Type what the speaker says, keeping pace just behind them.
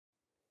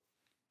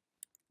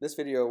This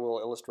video will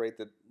illustrate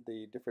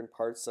the different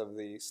parts of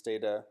the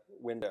STATA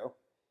window.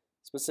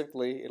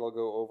 Specifically, it'll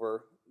go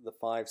over the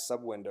 5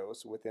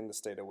 sub-windows within the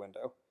STATA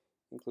window,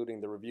 including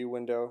the review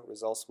window,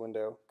 results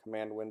window,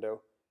 command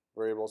window,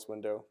 variables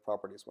window,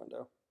 properties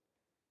window.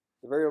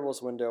 The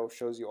variables window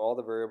shows you all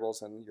the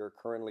variables in your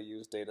currently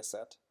used data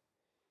set,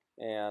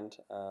 and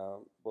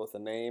both the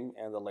name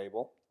and the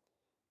label.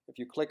 If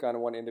you click on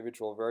one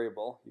individual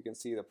variable, you can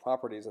see the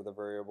properties of the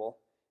variable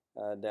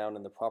down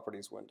in the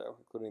properties window,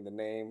 including the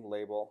name,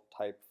 label,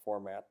 type,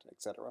 format,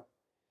 etc.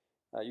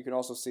 You can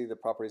also see the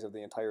properties of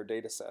the entire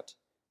data set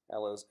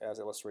as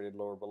illustrated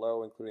lower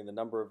below, including the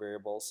number of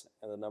variables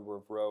and the number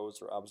of rows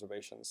or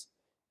observations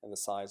and the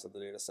size of the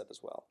data set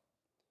as well.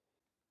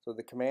 So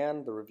the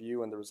command, the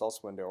review, and the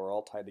results window are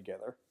all tied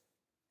together,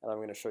 and I'm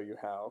going to show you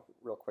how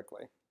real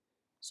quickly.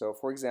 So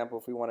for example,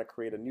 if we want to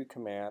create a new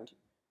command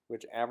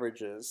which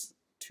averages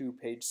 2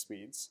 page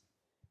speeds,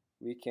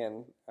 we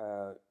can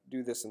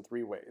do this in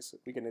 3 ways.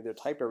 We can either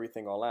type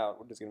everything all out,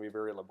 which is going to be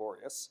very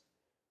laborious,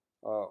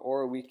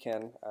 or we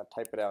can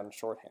type it out in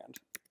shorthand.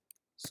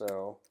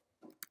 So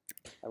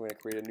I'm going to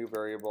create a new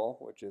variable,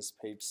 which is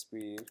page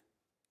speed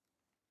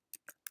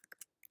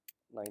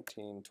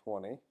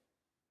 1920,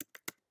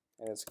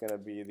 and it's going to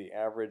be the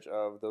average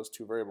of those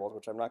 2 variables,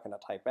 which I'm not going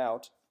to type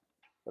out,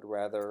 but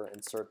rather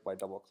insert by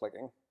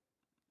double-clicking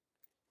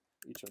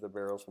each of the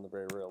variables from the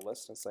variable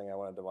list and saying I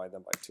want to divide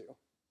them by 2.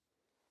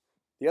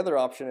 The other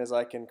option is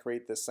I can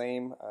create the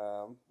same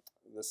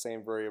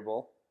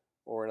variable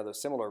or another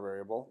similar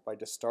variable by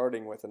just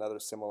starting with another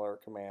similar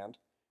command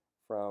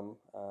from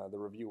the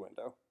review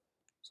window.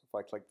 So if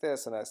I click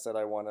this and I said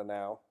I want to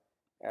now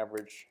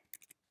average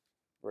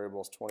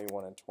variables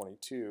 21 and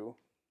 22,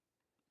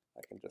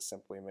 I can just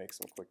simply make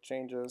some quick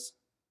changes.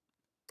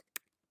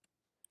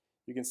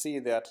 You can see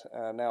that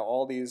now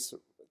all these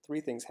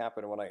 3 things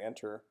happen when I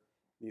enter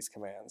these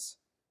commands.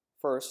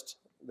 First,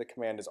 the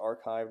command is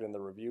archived in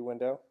the review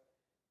window.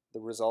 The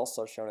results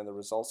are shown in the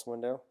results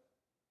window,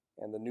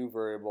 and the new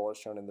variable is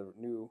shown in the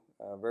new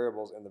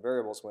variables in the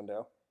variables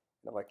window.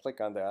 And if I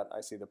click on that,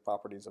 I see the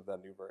properties of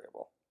that new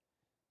variable.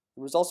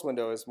 The results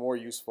window is more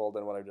useful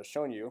than what I've just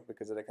shown you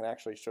because it can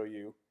actually show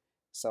you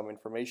some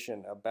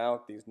information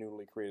about these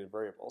newly created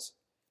variables.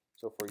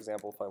 So for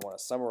example, if I want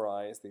to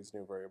summarize these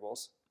new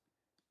variables,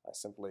 I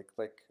simply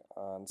click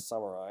on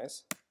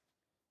summarize,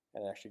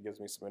 and it actually gives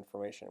me some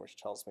information which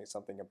tells me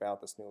something about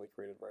this newly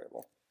created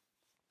variable.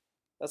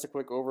 That's a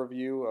quick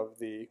overview of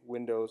the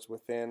windows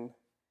within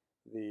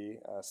the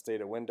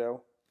STATA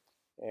window,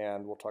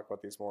 and we'll talk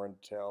about these more in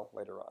detail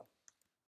later on.